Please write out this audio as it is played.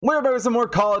We're back with some more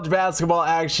college basketball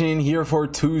action here for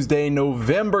Tuesday,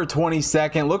 November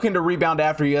 22nd. Looking to rebound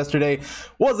after yesterday.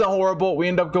 Wasn't horrible. We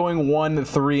end up going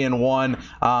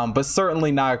 1-3-1, but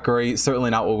certainly not great. Certainly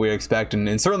not what we were expecting,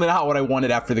 and certainly not what I wanted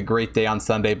after the great day on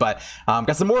Sunday. But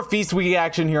got some more Feast Week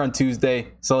action here on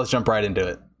Tuesday, so let's jump right into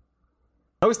it.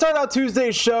 Now we start out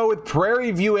Tuesday's show with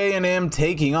Prairie View A&M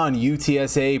taking on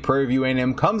UTSA. Prairie View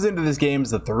A&M comes into this game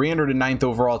as the 309th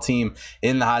overall team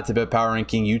in the Hot Tip Power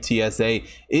Ranking. UTSA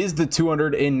is the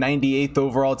 298th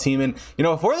overall team. And,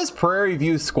 for this Prairie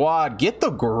View squad, get the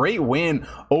great win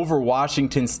over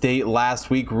Washington State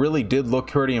last week. Really did look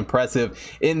pretty impressive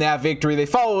in that victory. They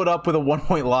followed up with a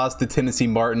 1-point loss to Tennessee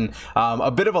Martin.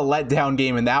 A bit of a letdown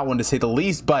game in that one, to say the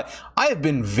least. But I have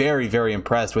been very, very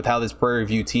impressed with how this Prairie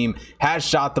View team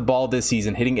has shot the ball this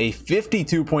season, hitting a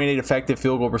 52.8 effective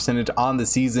field goal percentage on the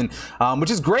season, which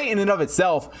is great in and of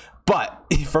itself.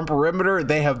 But from perimeter,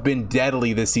 they have been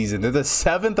deadly this season. They're the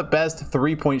 7th best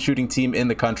three-point shooting team in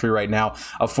the country right now,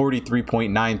 a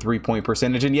 43.9 three-point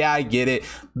percentage. And yeah, I get it.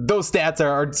 Those stats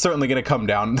are certainly going to come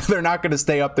down. They're not going to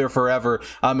stay up there forever.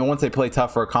 And once they play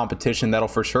tough for a competition, that'll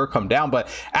for sure come down. But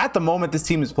at the moment, this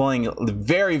team is playing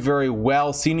very, very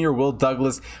well. Senior Will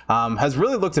Douglas has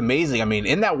really looked amazing. I mean,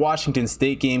 in that Washington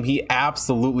State game, he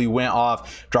absolutely went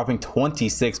off, dropping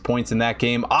 26 points in that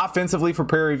game. Offensively for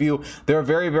Prairie View, they're a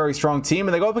very, very strong team,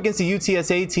 and they go up against the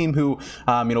UTSA team who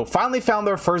finally found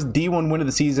their first D1 win of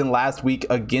the season last week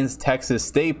against Texas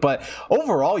State. But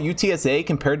overall, UTSA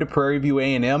compared to Prairie View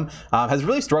A&M has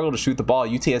really struggled to shoot the ball.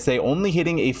 UTSA only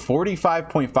hitting a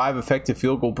 45.5 effective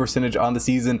field goal percentage on the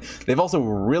season. They've also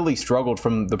really struggled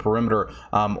from the perimeter,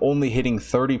 only hitting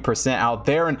 30% out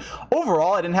there. And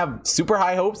overall, I didn't have super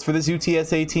high hopes for this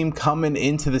UTSA team coming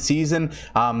into the season.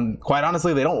 Quite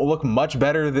honestly, they don't look much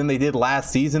better than they did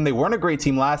last season. They weren't a great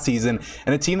team last season,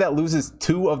 and a team that loses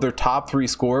 2 of their top 3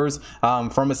 scorers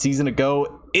from a season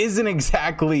ago isn't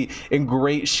exactly in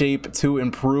great shape to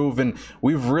improve. And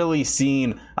we've really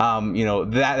seen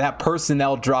that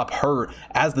personnel drop hurt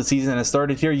as the season has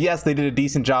started here. Yes, they did a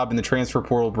decent job in the transfer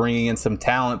portal bringing in some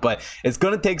talent, but it's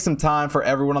going to take some time for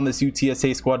everyone on this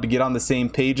UTSA squad to get on the same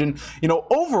page. And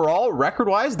overall, record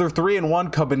wise, they're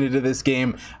 3-1 coming into this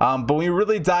game, but when you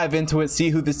really dive into it, see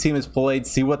who this team has played,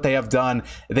 see what they have done,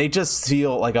 they just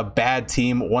feel like a bad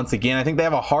team once again. I think they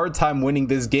have a hard time winning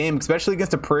this game, especially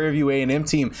against a Prairie View A&M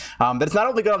team that's not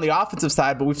only good on the offensive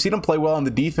side, but we've seen them play well on the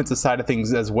defensive side of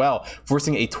things as well,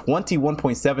 forcing a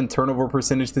 21.7 turnover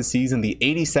percentage this season, the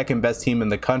 82nd best team in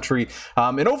the country.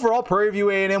 And overall, Prairie View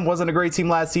A&M wasn't a great team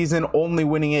last season, only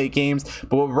winning 8 games.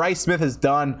 But what Bryce Smith has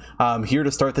done here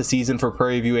to start the season for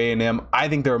Prairie View A&M, I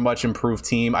think they're a much improved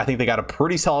team. I think they got a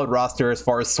pretty solid roster as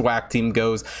far as SWAC team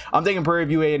goes. I'm taking Prairie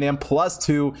View A&M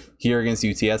 +2 here against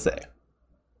UTSA.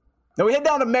 Now we head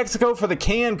down to Mexico for the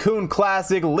Cancun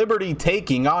Classic. Liberty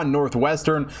taking on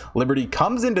Northwestern. Liberty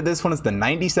comes into this one as the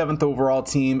 97th overall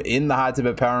team in the Hot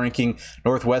Tip Power Ranking.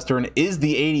 Northwestern is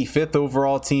the 85th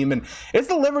overall team, and it's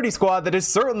the Liberty squad that is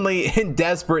certainly in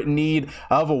desperate need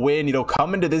of a win.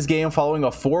 Come into this game following a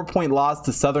 4-point loss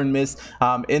to Southern Miss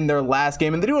in their last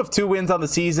game, and they do have 2 wins on the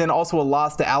season. Also a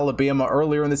loss to Alabama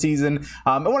earlier in the season.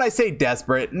 And when I say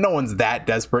desperate, no one's that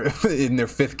desperate in their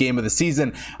 5th game of the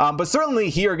season, but certainly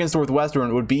here against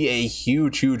Northwestern would be a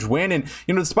huge win. And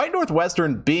despite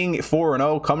Northwestern being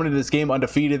 4-0 coming into this game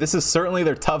undefeated, this is certainly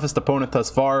their toughest opponent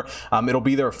thus far. It'll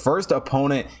be their first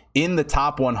opponent in the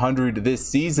top 100 this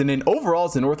season, and overall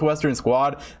it's a Northwestern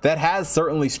squad that has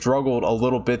certainly struggled a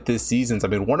little bit this season. I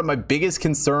mean, one of my biggest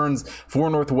concerns for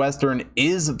Northwestern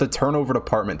is the turnover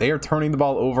department. They are turning the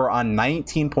ball over on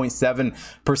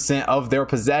 19.7% of their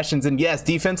possessions, and yes,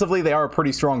 defensively they are a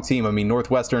pretty strong team. I mean,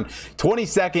 Northwestern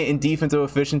 22nd in defensive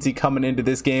efficiency coming into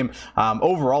this game.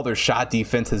 Overall, their shot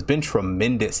defense has been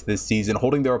tremendous this season,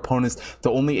 holding their opponents to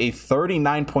only a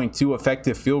 39.2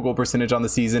 effective field goal percentage on the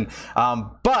season.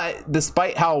 But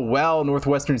despite how well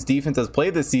Northwestern's defense has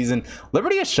played this season,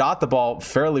 Liberty has shot the ball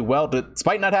fairly well,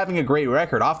 despite not having a great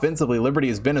record. Offensively, Liberty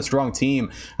has been a strong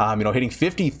team, hitting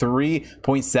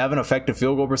 53.7 effective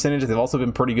field goal percentages. They've also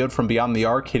been pretty good from beyond the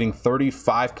arc, hitting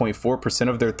 35.4%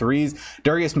 of their threes.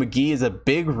 Darius McGee is a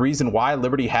big reason why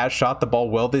Liberty has shot the ball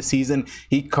well this season.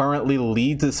 He currently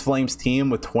leads his Flames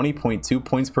team with 20.2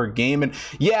 points per game. And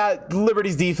yeah,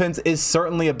 Liberty's defense is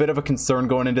certainly a bit of a concern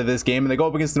going into this game, and they go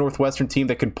up against the Northwestern team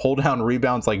that could can pull down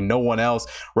rebounds like no one else.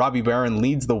 Robbie Barron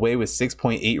leads the way with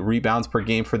 6.8 rebounds per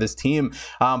game for this team.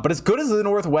 But as good as the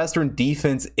Northwestern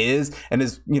defense is, and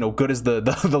as good as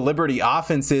the Liberty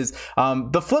offense is,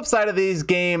 the flip side of this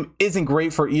game isn't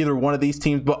great for either one of these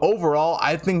teams. But overall,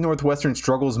 I think Northwestern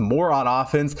struggles more on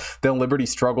offense than Liberty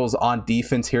struggles on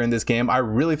defense here in this game. I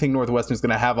really think Northwestern is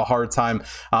going to have a hard time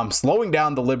slowing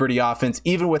down the Liberty offense,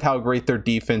 even with how great their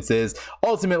defense is.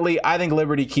 Ultimately, I think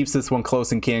Liberty keeps this one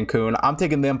close in Cancun. I'm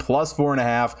taking them plus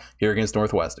 4.5 here against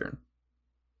Northwestern.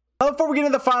 Before we get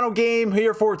into the final game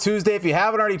here for Tuesday, if you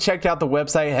haven't already checked out the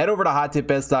website, head over to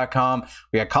hottipbets.com.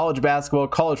 We got college basketball,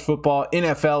 college football,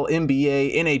 NFL,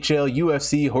 NBA, NHL,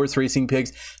 UFC, horse racing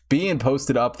picks being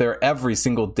posted up there every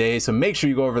single day. So make sure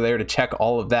you go over there to check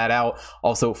all of that out.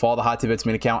 Also, follow the Hot Tip Bets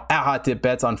main account at Hot Tip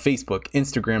Bets on Facebook,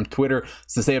 Instagram, Twitter,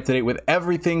 to stay up to date with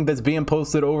everything that's being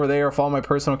posted over there. Follow my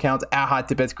personal accounts at Hot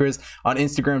Tip Bets Chris on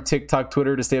Instagram, TikTok,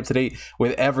 Twitter to stay up to date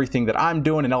with everything that I'm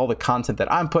doing and all the content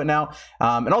that I'm putting out.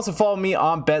 And also follow me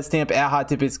on BetStamp at Hot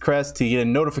Tip Bets Chris to get a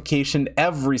notification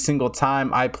every single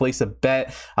time I place a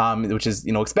bet, which is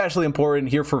especially important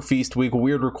here for Feast Week.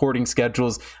 Weird recording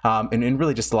schedules, and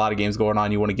really just a lot of games going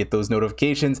on. You want to get those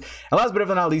notifications. And last but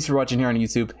not least, if you're watching here on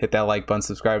YouTube, hit that like button,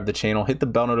 subscribe to the channel, hit the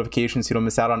bell notification so you don't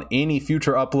miss out on any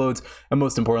future uploads. And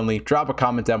most importantly, drop a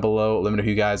comment down below. Let me know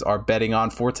who you guys are betting on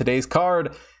for today's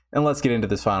card. And let's get into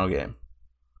this final game.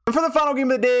 And for the final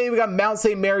game of the day, we got Mount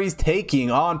St. Mary's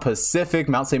taking on Pacific.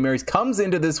 Mount St. Mary's comes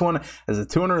into this one as the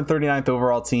 239th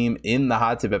overall team in the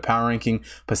Hot Tip Bet Power Ranking.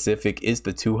 Pacific is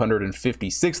the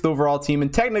 256th overall team.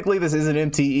 And technically, this is an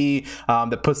MTE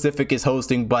that Pacific is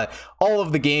hosting, but all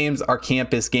of the games are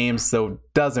campus games, so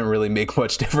doesn't really make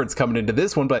much difference coming into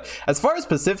this one. But as far as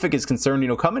Pacific is concerned,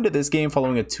 coming to this game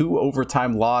following a 2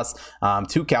 overtime loss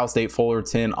to Cal State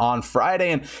Fullerton on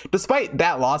Friday. And despite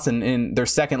that loss and their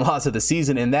second loss of the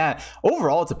season in that,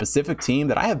 overall, it's a Pacific team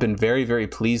that I have been very, very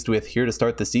pleased with here to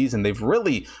start the season. They've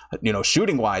really,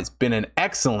 shooting wise, been an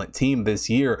excellent team this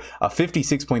year. A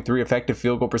 56.3 effective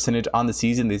field goal percentage on the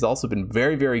season. They've also been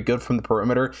very, very good from the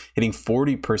perimeter, hitting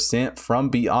 40% from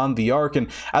beyond the arc. And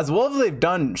as well as they've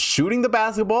done shooting the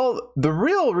basketball, the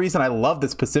real reason I love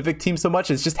this Pacific team so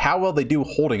much is just how well they do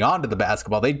holding on to the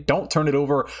basketball. They don't turn it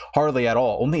over hardly at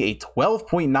all. Only a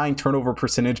 12.9 turnover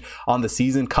percentage on the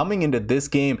season. Coming into this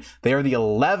game, they are the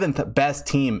 11th best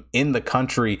team in the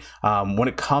country when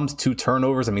it comes to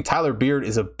turnovers. I mean, Tyler Beard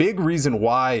is a big reason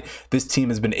why this team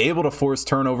has been able to force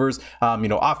turnovers.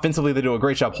 Offensively, they do a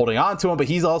great job holding on to them, but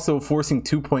he's also forcing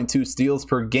 2.2 steals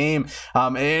per game.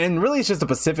 And really, it's just a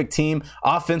Pacific team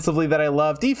offensively that I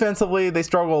love. Defensively, they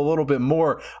struggle a little bit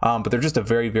more, but they're just a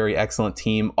very, very excellent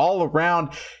team all around.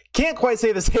 Can't quite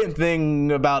say the same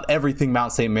thing about everything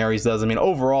Mount St. Mary's does. I mean,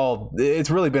 overall, it's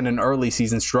really been an early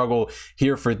season struggle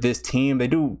here for this team. They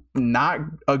do not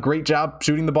a great job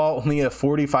shooting the ball, only a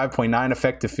 45.9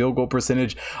 effective field goal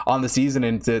percentage on the season.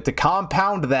 And to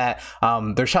compound that,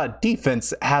 their shot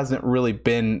defense hasn't really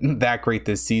been that great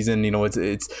this season.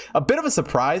 It's a bit of a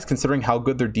surprise considering how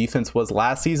good their defense was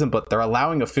last season, but they're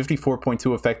allowing a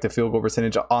 54.2 effective field goal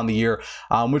percentage on the year,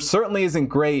 which certainly isn't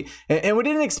great. And we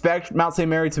didn't expect Mount St.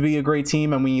 Mary to be a great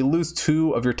team. And when you lose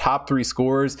 2 of your top 3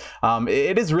 scorers,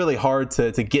 it is really hard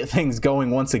to get things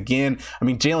going once again. I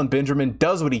mean, Jalen Benjamin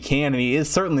does what he can, and he is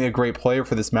certainly a great player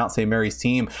for this Mount St. Mary's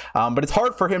team. But it's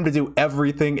hard for him to do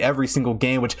everything every single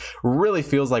game, which really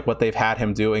feels like what they've had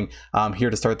him doing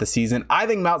here to start the season. I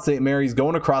think Mount St. Mary's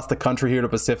going across the country here to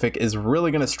Pacific is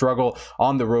really going to struggle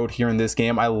on the road here in this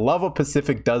game. I love what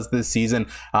Pacific does this season.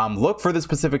 Look for this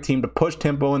Pacific team to push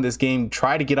tempo in this game,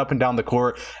 try to get up and down the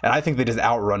court, and I think they just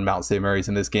outrun Mount St. Mary's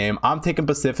in this game. I'm taking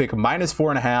Pacific minus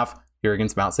 4.5 here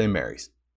against Mount St. Mary's.